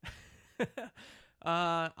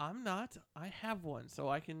 I'm not. I have one, so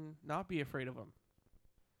I can not be afraid of them.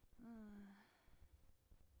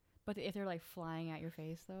 But if they're like flying at your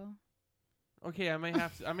face, though. Okay, I may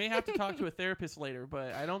have to talk to a therapist later,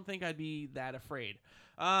 but I don't think I'd be that afraid.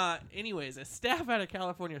 Anyways, a staff at a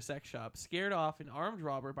California sex shop scared off an armed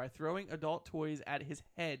robber by throwing adult toys at his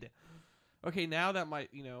head. Okay, now that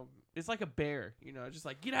might, it's like a bear, just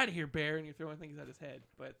like, get out of here, bear, and you're throwing things at his head,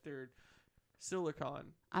 but they're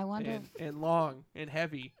silicon I wonder. and long and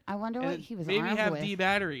heavy. I wonder what And he was maybe armed have with. D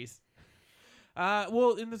batteries.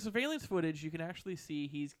 Well, in the surveillance footage, you can actually see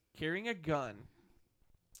he's carrying a gun,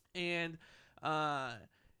 and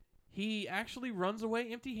he actually runs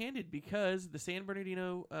away empty-handed because the San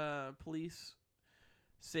Bernardino police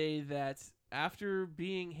say that after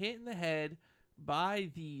being hit in the head by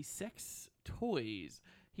the sex toys,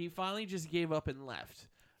 he finally just gave up and left.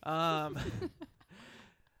 I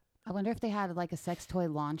wonder if they had like a sex toy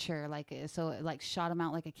launcher, so it like shot him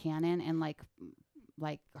out like a cannon and like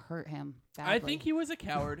hurt him badly. I think he was a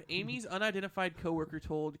coward. Amy's unidentified coworker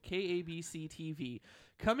told KABC TV,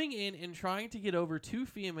 coming in and trying to get over two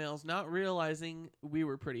females, not realizing we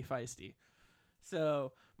were pretty feisty.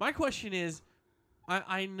 So my question is,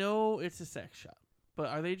 I know it's a sex shop, but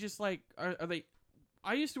are they just like, are they?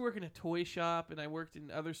 I used to work in a toy shop and I worked in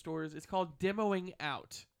other stores. It's called demoing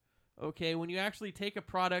out. Okay, when you actually take a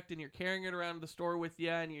product and you're carrying it around the store with you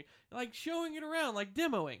and you're like showing it around, like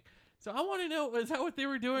demoing. So I want to know, is that what they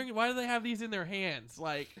were doing? Why do they have these in their hands?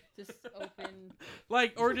 Like, Just open.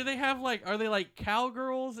 like, or do they have like, are they like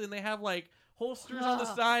cowgirls and they have like holsters on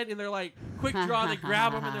the side and they're like quick draw, they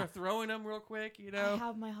grab them and they're throwing them real quick, you I know?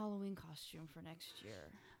 have my Halloween costume for next year.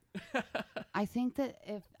 I think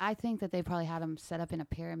that they probably had him set up in a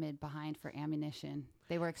pyramid behind for ammunition.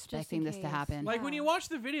 They were expecting this to case. happen. Like when Yeah. you watch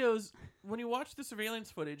the videos, when you watch the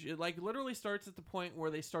surveillance footage, it like literally starts at the point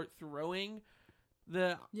where they start throwing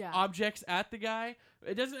the Yeah. objects at the guy.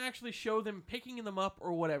 It doesn't actually show them picking them up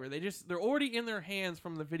or whatever. They're already in their hands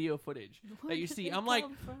from the video footage that you see. I'm like,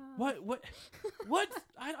 what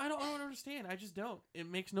I don't understand. I just don't. It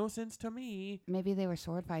makes no sense to me. Maybe they were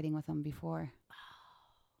sword fighting with him before.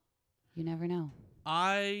 You never know.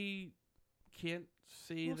 I can't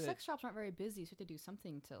say Well, that. sex shops aren't very busy, so you have to do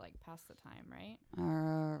something to like pass the time, right?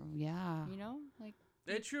 Yeah. You know, like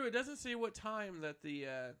It's true. It doesn't say what time that the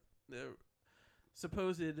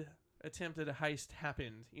supposed attempt at a heist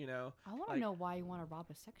happened. You know, I want to Like- know why you want to rob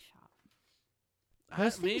a sex shop.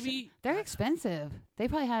 Those things- maybe They're expensive. They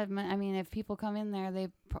probably have. I mean, if people come in there,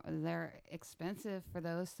 they're expensive for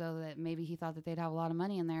those. So that maybe he thought that they'd have a lot of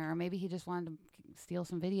money in there, or maybe he just wanted to steal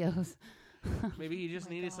some videos. maybe he just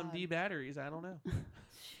my needed some God. D batteries. I don't know.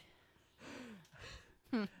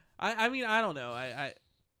 I mean I don't know. I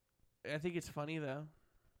think it's funny though.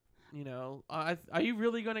 You know, are you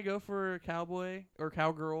really gonna go for a cowboy or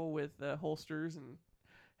cowgirl with holsters and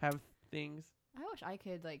have things? I wish I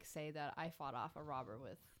could like say that I fought off a robber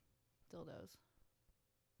with dildos.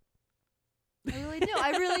 I really do.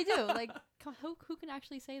 I really do. Like, who can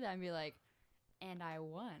actually say that and be like, and I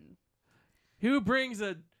won? Who brings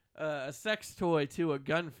a sex toy to a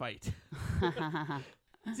gunfight?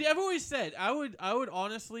 See, I've always said I would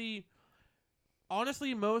honestly,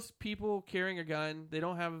 most people carrying a gun, they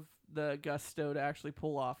don't have the gusto to actually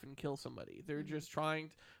pull off and kill somebody. They're just trying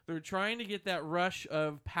to get that rush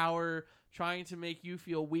of power, trying to make you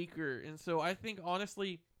feel weaker. And so I think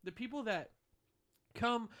honestly, the people that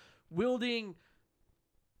come wielding,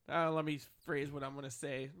 let me phrase what I'm going to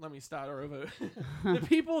say. Let me start over. The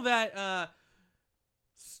people that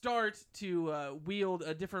start to wield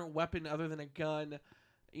a different weapon other than a gun,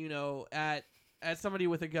 you know, at somebody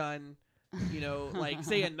with a gun, you know, like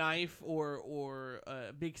say a knife or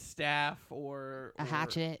a big staff or A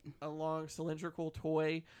hatchet. a long cylindrical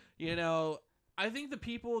toy, you know, I think the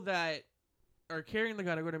people that are carrying the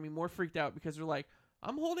gun are going to be more freaked out because they're like,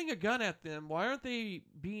 I'm holding a gun at them. Why aren't they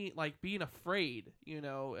being afraid? You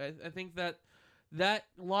know, I think that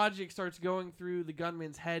logic starts going through the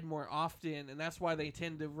gunman's head more often, and that's why they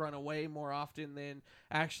tend to run away more often than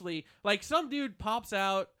actually, like some dude pops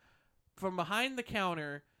out from behind the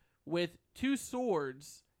counter with two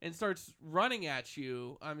swords and starts running at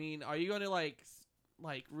you. I mean, are you going to like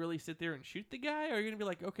really sit there and shoot the guy? Or are you going to be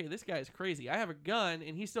like, okay, this guy's crazy. I have a gun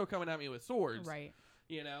and he's still coming at me with swords. Right.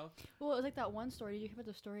 You know? Well, it was like that one story. Did you hear about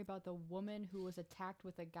the story about the woman who was attacked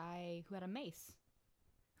with a guy who had a mace?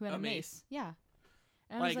 Who had A a mace? mace. Yeah.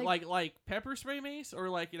 And I was Like pepper spray mace or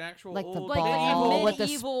like an actual Like the old like ball a with the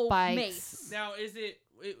medieval spikes. mace. Now is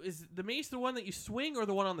the mace the one that you swing or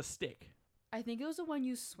the one on the stick? I think it was the one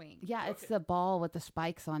you swing. Yeah, it's Okay. the ball with the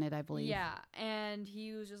spikes on it, I believe. Yeah, and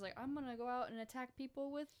he was just like, I'm gonna go out and attack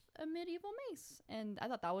people with a medieval mace, and I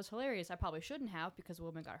thought that was hilarious. I probably shouldn't have because a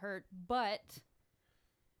woman got hurt, but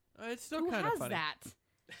It's still who kind of has funny.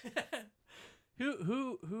 that?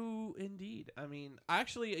 Who indeed? I mean,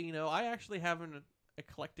 actually, you know, I actually have an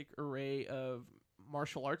eclectic array of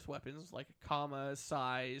martial arts weapons like kama,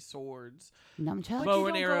 sai, swords, Nunchucks? But bow you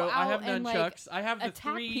and don't go arrow. I have out and, like, nunchucks. I have the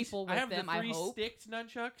attack three. people I with have them, the I three hope. sticked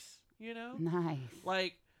nunchucks. You know, Nice.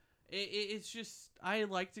 like it's just I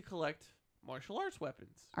like to collect martial arts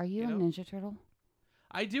weapons. Are you, a know? Ninja Turtle?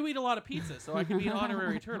 I do eat a lot of pizza, so I can be an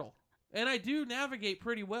honorary turtle. And I do navigate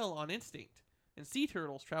pretty well on instinct. And sea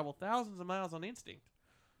turtles travel thousands of miles on instinct.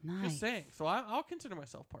 Nice. Just saying. So I'll consider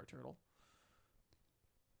myself part turtle.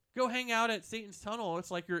 Go hang out at Satan's Tunnel.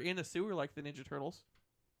 It's like you're in a sewer like the Ninja Turtles.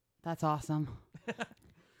 That's awesome.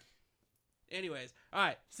 Anyways, all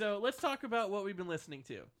right. So let's talk about what we've been listening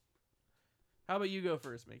to. How about you go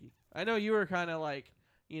first, Mickey? I know you were kind of like,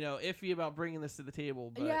 iffy about bringing this to the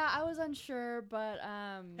table. But Yeah, I was unsure, but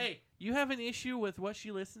hey, you have an issue with what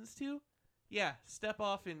she listens to? Yeah, step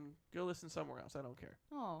off and go listen somewhere else. I don't care.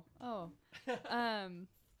 Oh.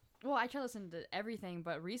 Well, I try to listen to everything,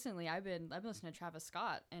 but recently I've been listening to Travis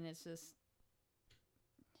Scott, and it's just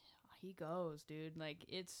he goes, dude. Like,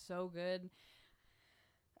 it's so good.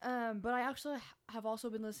 But I actually have also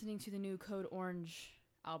been listening to the new Code Orange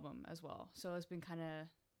album as well. So it's been kind of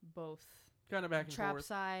both Kind of back and trap forth.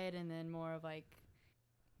 side, and then more of like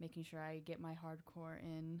making sure I get my hardcore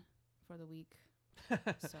in for the week.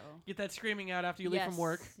 So Get that screaming out after you leave from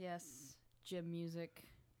work. Yes, gym music.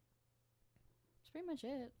 That's pretty much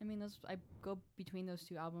it. I mean, I go between those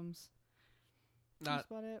two albums. Not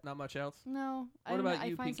That's about it. not much else. No. What about I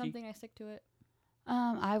you, find Pinky? something, I stick to it.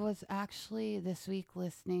 I was actually this week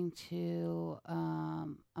listening to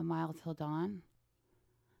A Mile Till Dawn,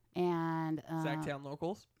 and Sacktown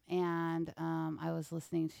Locals. and I was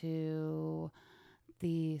listening to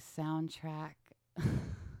the soundtrack.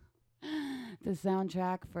 The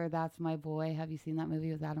soundtrack for That's My Boy. Have you seen that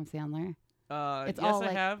movie with Adam Sandler? It's Yes, all I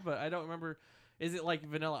like- have, but I don't remember. Is it like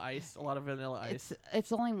Vanilla Ice? A lot of Vanilla Ice.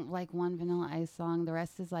 It's only like one Vanilla Ice song. The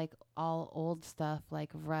rest is like all old stuff like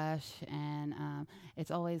Rush, and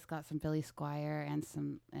it's always got some Billy Squier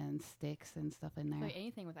and Styx and stuff in there. Like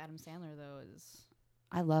anything with Adam Sandler though is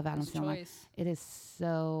I love Adam his Sandler. choice. It is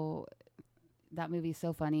so that movie's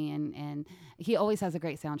so funny, and he always has a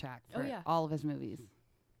great soundtrack for Oh, yeah. all of his movies.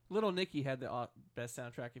 Little Nicky had the best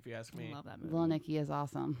soundtrack, if you ask me. I love that movie. Little Nicky is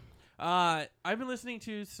awesome. I've been listening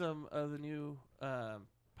to some of the new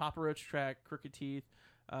Papa Roach track, Crooked Teeth.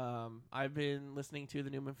 I've been listening to the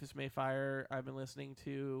new Memphis Mayfire. I've been listening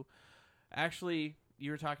to, actually,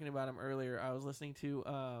 you were talking about him earlier. I was listening to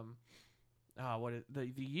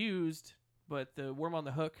the Used, but the Worm on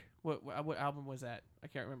the Hook. What album was that? I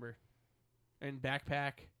can't remember. And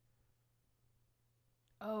Backpack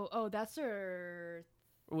Oh, that's their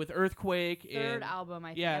with Earthquake. third and, album, I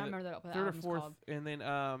think. yeah, I don't remember what the third or album's fourth, called. and then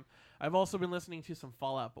I've also been listening to some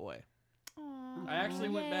Fall Out Boy. I actually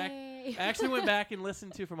went back. Yay. I actually went back and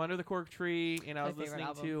listened to From Under the Cork Tree, and I My was favorite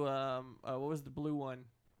listening to what was the blue one?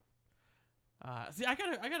 See, I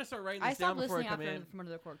gotta start writing I this down stopped before I listening come after in. From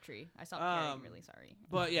Under the Cork Tree. I stopped caring, really sorry.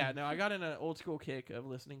 But yeah, no, I got in an old school kick of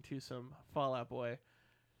listening to some Fall Out Boy.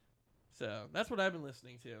 So that's what I've been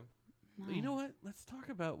listening to. But you know what? Let's talk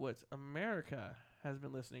about what America has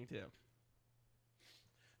been listening to,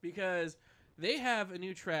 because they have a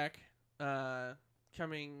new track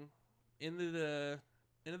coming into the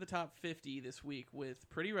top 50 this week with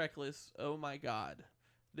Pretty Reckless. Oh my God,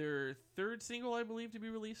 their third single, I believe, to be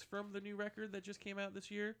released from the new record that just came out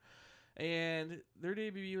this year, and they're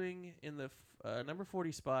debuting in the number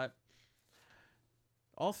 40 spot.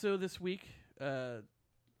 Also this week,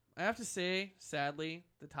 I have to say, sadly,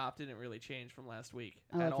 the top didn't really change from last week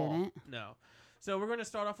Oh, at it all. didn't? No. So we're going to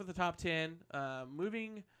start off with the top 10.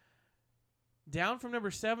 Moving down from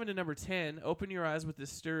number 7 to number 10, Open Your Eyes with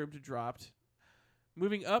Disturbed dropped.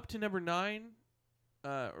 Moving up to number 9,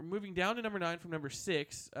 or moving down to number 9 from number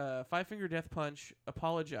 6, Five Finger Death Punch,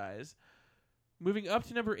 Apologize. Moving up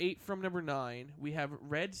to number 8 from number 9, we have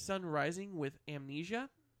Red Sun Rising with Amnesia.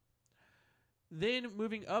 Then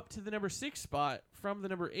moving up to the number 6 spot from the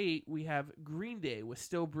number 8, we have Green Day with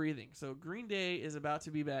Still Breathing. So Green Day is about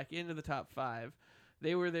to be back into the top 5.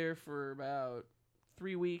 They were there for about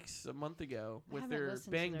 3 weeks, a month ago, I with haven't their listened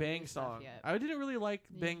to Bang their Bang new stuff song. yet. I didn't really like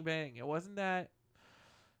Yeah. Bang Bang. It wasn't that,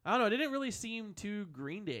 I don't know, it didn't really seem too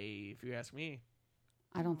Green Day, if you ask me.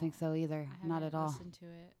 I don't think so either. I Not haven't at all. listened to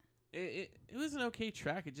it. It was an okay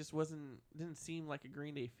track. It just didn't seem like a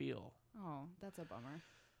Green Day feel. Oh, that's a bummer.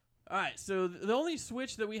 All right, so the only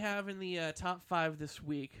switch that we have in the top 5 this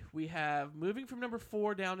week, we have moving from number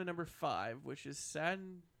 4 down to number 5, which is sad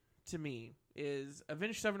to me, is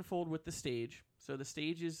Avenged Sevenfold with The Stage. So The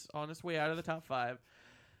Stage is on its way out of the top 5.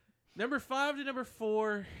 Number 5 to number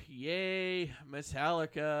 4, yay,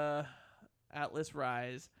 Metallica, Atlas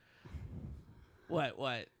Rise. What?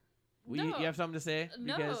 You No. have something to say?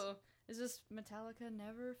 Because No, it's just Metallica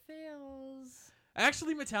never fails.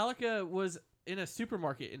 actually, Metallica was in a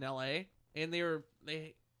supermarket in LA, and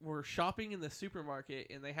they were shopping in the supermarket,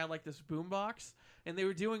 and they had like this boombox, and they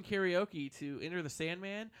were doing karaoke to Enter the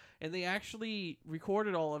Sandman, and they actually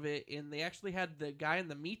recorded all of it, and they actually had the guy in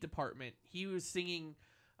the meat department. He was singing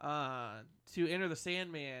to Enter the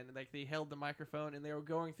Sandman. Like, they held the microphone, and they were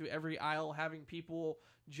going through every aisle, having people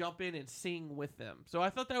jump in and sing with them. So I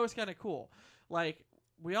thought that was kind of cool. Like,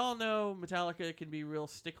 we all know Metallica can be real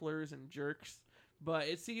sticklers and jerks, but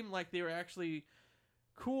it seemed like they were actually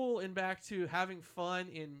cool and back to having fun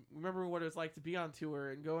and remember what it was like to be on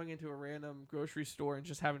tour and going into a random grocery store and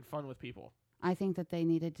just having fun with people. I think that they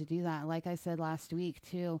needed to do that. Like I said last week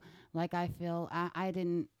too, like I feel I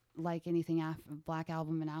didn't like anything after Black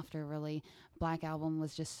Album and after, really. Black Album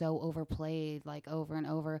was just so overplayed, like over and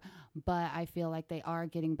over, but I feel like they are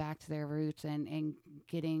getting back to their roots and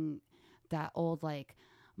getting that old, like,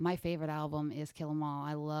 my favorite album is Kill 'Em All.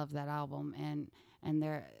 I love that album, and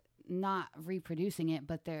they're not reproducing it,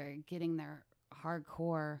 but they're getting their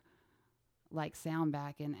hardcore like sound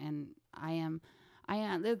back, and I am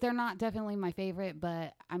they're not definitely my favorite,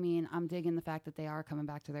 but I mean, I'm digging the fact that they are coming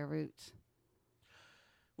back to their roots.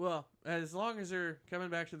 Well, as long as they're coming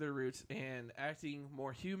back to their roots and acting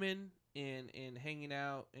more human and hanging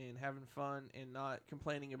out and having fun and not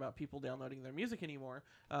complaining about people downloading their music anymore,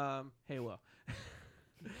 hey, well.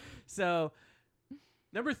 So,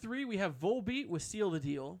 number 3, we have Volbeat with Seal the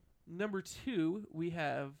Deal. Number 2, we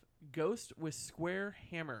have Ghost with Square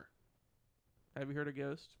Hammer. Have you heard of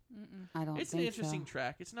Ghost? Mm-mm. I don't. It's an think interesting so.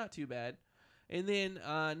 track. It's not too bad. And then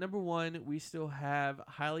number 1, we still have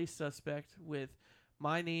Highly Suspect with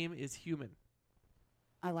My Name is Human.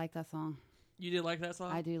 I like that song. You did like that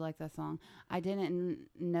song? I do like that song. I didn't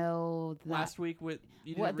know that Last week, you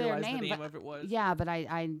what didn't their realize the name, name but- of it was? Yeah, but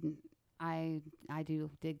I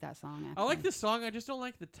do dig that song. Actually. I like this song. I just don't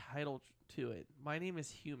like the title to it. My Name is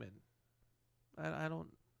Human. I don't...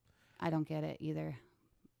 I don't get it either.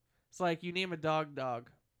 It's like you name a dog.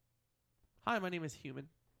 Hi, my name is Human.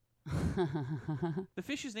 The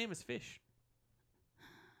fish's name is Fish.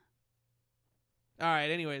 All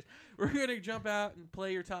right, anyways, we're going to jump out and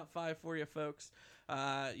play your top 5 for you, folks.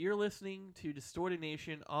 You're listening to Distorted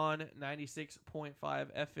Nation on 96.5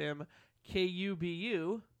 FM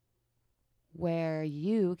KUBU. Where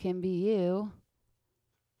you can be you.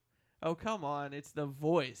 Oh, come on. It's the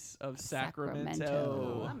voice of Sacramento.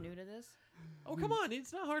 Sacramento. Oh, I'm new to this. Oh, come on.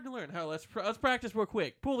 It's not hard to learn. Oh, let's practice real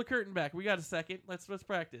quick. Pull the curtain back. We got a second. Let's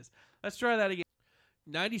practice. Let's try that again.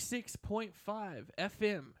 96.5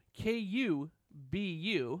 FM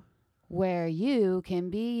KUBU. Where you can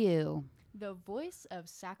be you. The voice of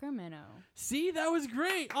Sacramento. See, that was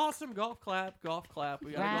great. Awesome. Golf clap. We got a golf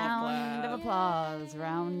Round clap. of applause.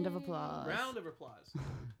 Round of applause. Round of applause.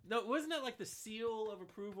 No, wasn't that like the seal of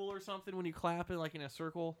approval or something when you clap it like in a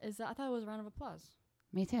circle? Is that? I thought it was a round of applause.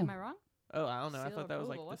 Me too. Am I wrong? Oh, I don't know. I Seal thought that was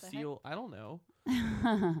like approval, what the the heck? seal. I don't know.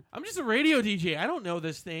 I'm just a radio DJ. I don't know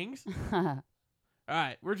these things. All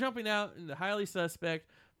right, we're jumping out into Highly Suspect.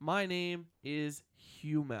 My Name is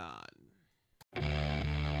Human.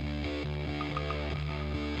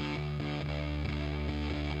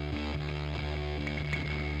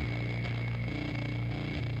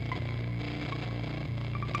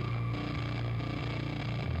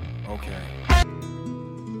 Okay.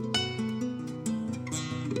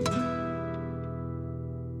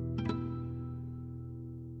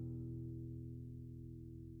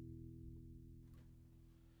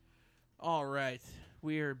 All right,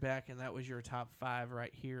 we are back, and that was your top 5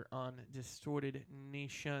 right here on Distorted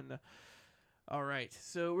Nation. All right,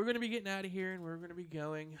 so we're going to be getting out of here, and we're going to be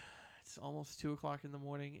going. It's almost 2 o'clock in the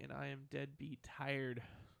morning, and I am deadbeat tired.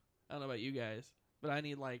 I don't know about you guys, but I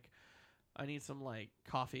need some like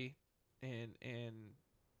coffee and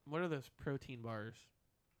what are those protein bars?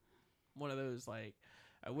 One of those, like,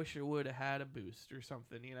 I wish I would have had a Boost or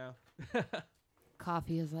something, you know?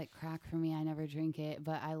 Coffee is like crack for me. I never drink it,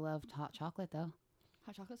 but I love hot chocolate though,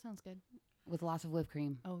 Hot chocolate sounds good. with lots of whipped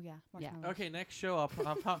cream. Oh yeah. Yeah. Marshmallows. Okay, next show I'll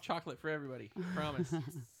pop chocolate for everybody. Promise. All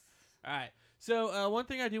right. So one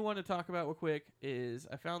thing I do want to talk about real quick is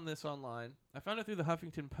I found this online. I found it through the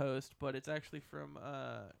Huffington Post, but it's actually from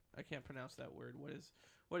I can't pronounce that word.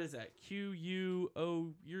 What is that?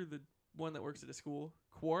 Quo. You're the one that works at a school.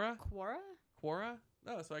 Quora? Quora?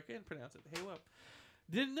 Oh, so I can't pronounce it. Hey, well,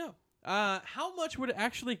 didn't know. How much would it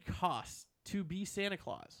actually cost to be Santa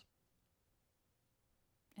Claus?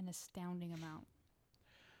 An astounding amount.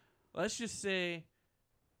 Let's just say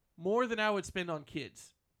more than I would spend on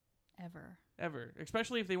kids. Ever.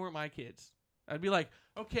 Especially if they weren't my kids. I'd be like,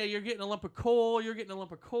 okay, you're getting a lump of coal, you're getting a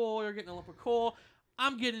lump of coal, you're getting a lump of coal.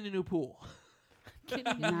 I'm getting a new pool.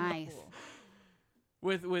 Kidding me? Nice.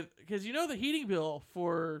 With because you know the heating bill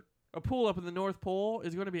for a pool up in the North Pole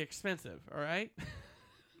is going to be expensive. All right.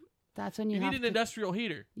 That's when You you, need have an to, industrial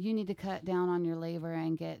heater. you need to cut down on your labor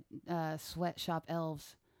and get sweatshop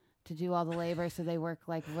elves to do all the labor so they work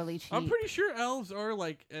like really cheap. I'm pretty sure elves are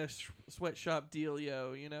like a sweatshop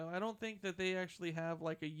dealio. You know, I don't think that they actually have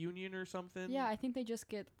like a union or something. Yeah, I think they just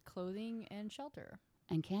get clothing and shelter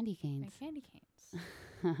and candy and canes. candy canes.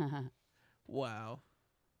 Wow.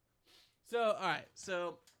 So, all right.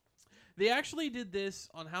 So, they actually did this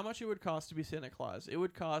on how much it would cost to be Santa Claus. It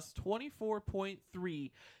would cost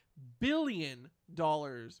 $24.3 billion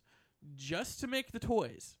just to make the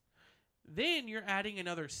toys. Then you're adding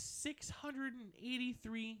another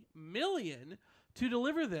 $683 million to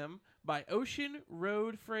deliver them by ocean,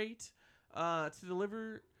 road, freight, to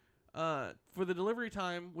deliver for the delivery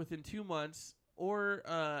time within 2 months, or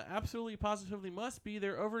absolutely positively must be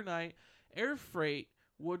there overnight. Air freight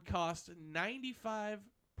would cost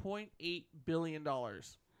 $95.8 billion.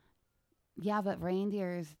 Yeah, but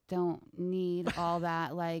reindeers don't need all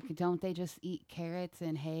that. Like, don't they just eat carrots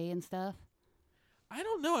and hay and stuff? I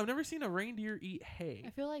don't know. I've never seen a reindeer eat hay.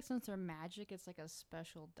 I feel like since they're magic, it's like a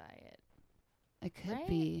special diet. It could Right?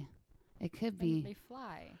 be. It could And be. they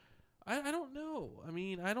fly. I don't know. I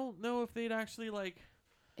mean, I don't know if they'd actually like.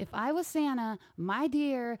 If I was Santa, my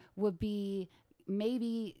deer would be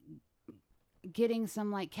maybe getting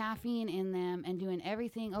some like caffeine in them and doing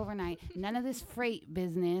everything overnight. None of this freight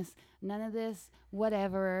business, none of this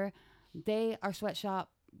whatever. They are sweatshop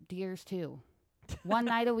deers too. One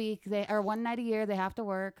night a week, one night a year, they have to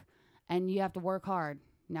work, and you have to work hard.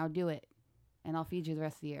 Now do it, and I'll feed you the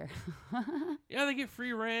rest of the year. Yeah, they get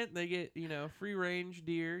free rent. They get, free range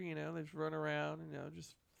deer. They just run around,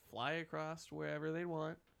 just fly across to wherever they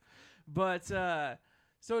want. But so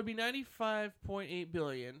it'd be $95.8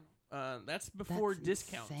 billion. That's before That's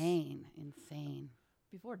discounts. Insane.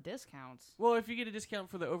 Before discounts. Well, if you get a discount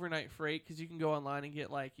for the overnight freight, because you can go online and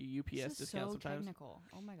get like a UPS This is discount so sometimes. technical.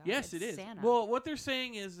 Oh my god. Yes, it's it is. Santa. Well, what they're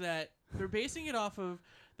saying is that they're basing it off of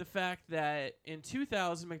the fact that in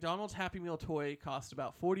 2000, McDonald's Happy Meal toy cost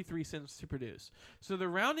about 43 cents to produce. So they're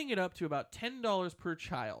rounding it up to about $10 per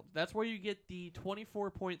child. That's where you get the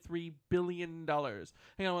 $24.3 billion.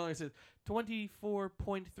 Hang on, I said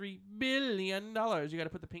 $24.3 billion. You got to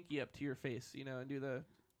put the pinky up to your face, and do the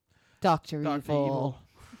Dr. Dr. Evil.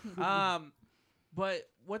 But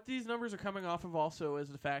what these numbers are coming off of also is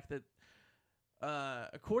the fact that,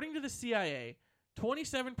 according to the CIA,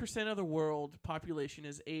 27% of the world population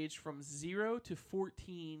is aged from 0 to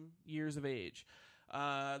 14 years of age.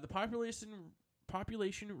 The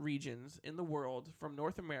population regions in the world from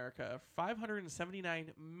North America,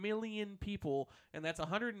 579 million people, and that's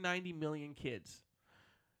 190 million kids.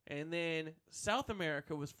 And then South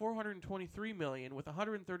America was 423 million with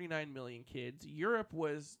 139 million kids. Europe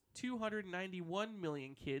was 291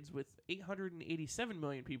 million kids with 887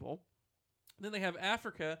 million people. Then they have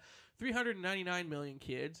Africa, 399 million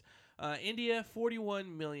kids. India,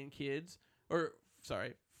 41 million kids.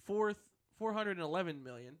 411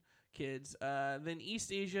 million kids. Then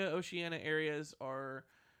East Asia, Oceania areas are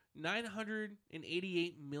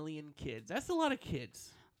 988 million kids. That's a lot of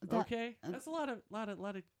kids. Okay? That's a lot of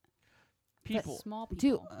people. Small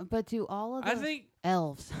people. Do all of I those think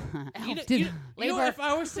elves? You know, Do- you know, labor- if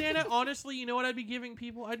I was Santa, honestly, you know what I'd be giving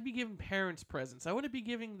people? I'd be giving parents presents. I wouldn't be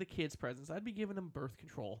giving the kids presents. I'd be giving them birth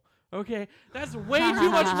control. Okay? That's way too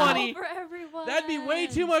much money. For everyone. That'd be way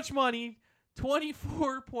too much money.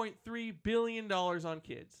 $24.3 billion on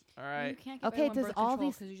kids. All You right? can't give Okay, everyone does birth all control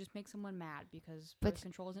these- because you just make someone mad because But- birth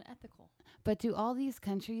control isn't ethical. But do all these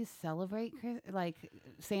countries celebrate like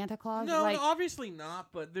Santa Claus? No, like, no, obviously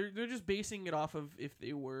not, but they're just basing it off of if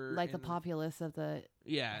they were like the in- populace of the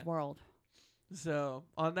Yeah. world. So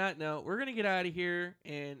on that note, we're gonna get out of here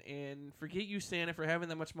and forget you, Santa, for having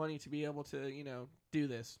that much money to be able to do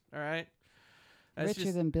this. All right. That's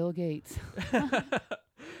Richer than Bill Gates.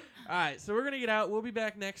 All right, so we're gonna get out. We'll be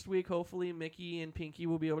back next week. Hopefully, Mickey and Pinky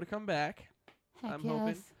will be able to come back. Heck I'm yes.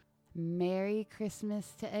 hoping. Merry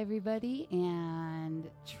Christmas to everybody, and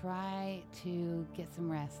try to get some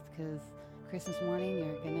rest because Christmas morning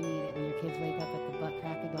you're gonna need it when your kids wake up at the butt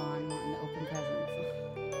crack of dawn wanting to open presents.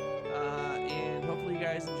 And hopefully, you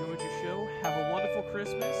guys enjoyed your show. Have a wonderful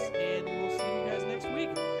Christmas,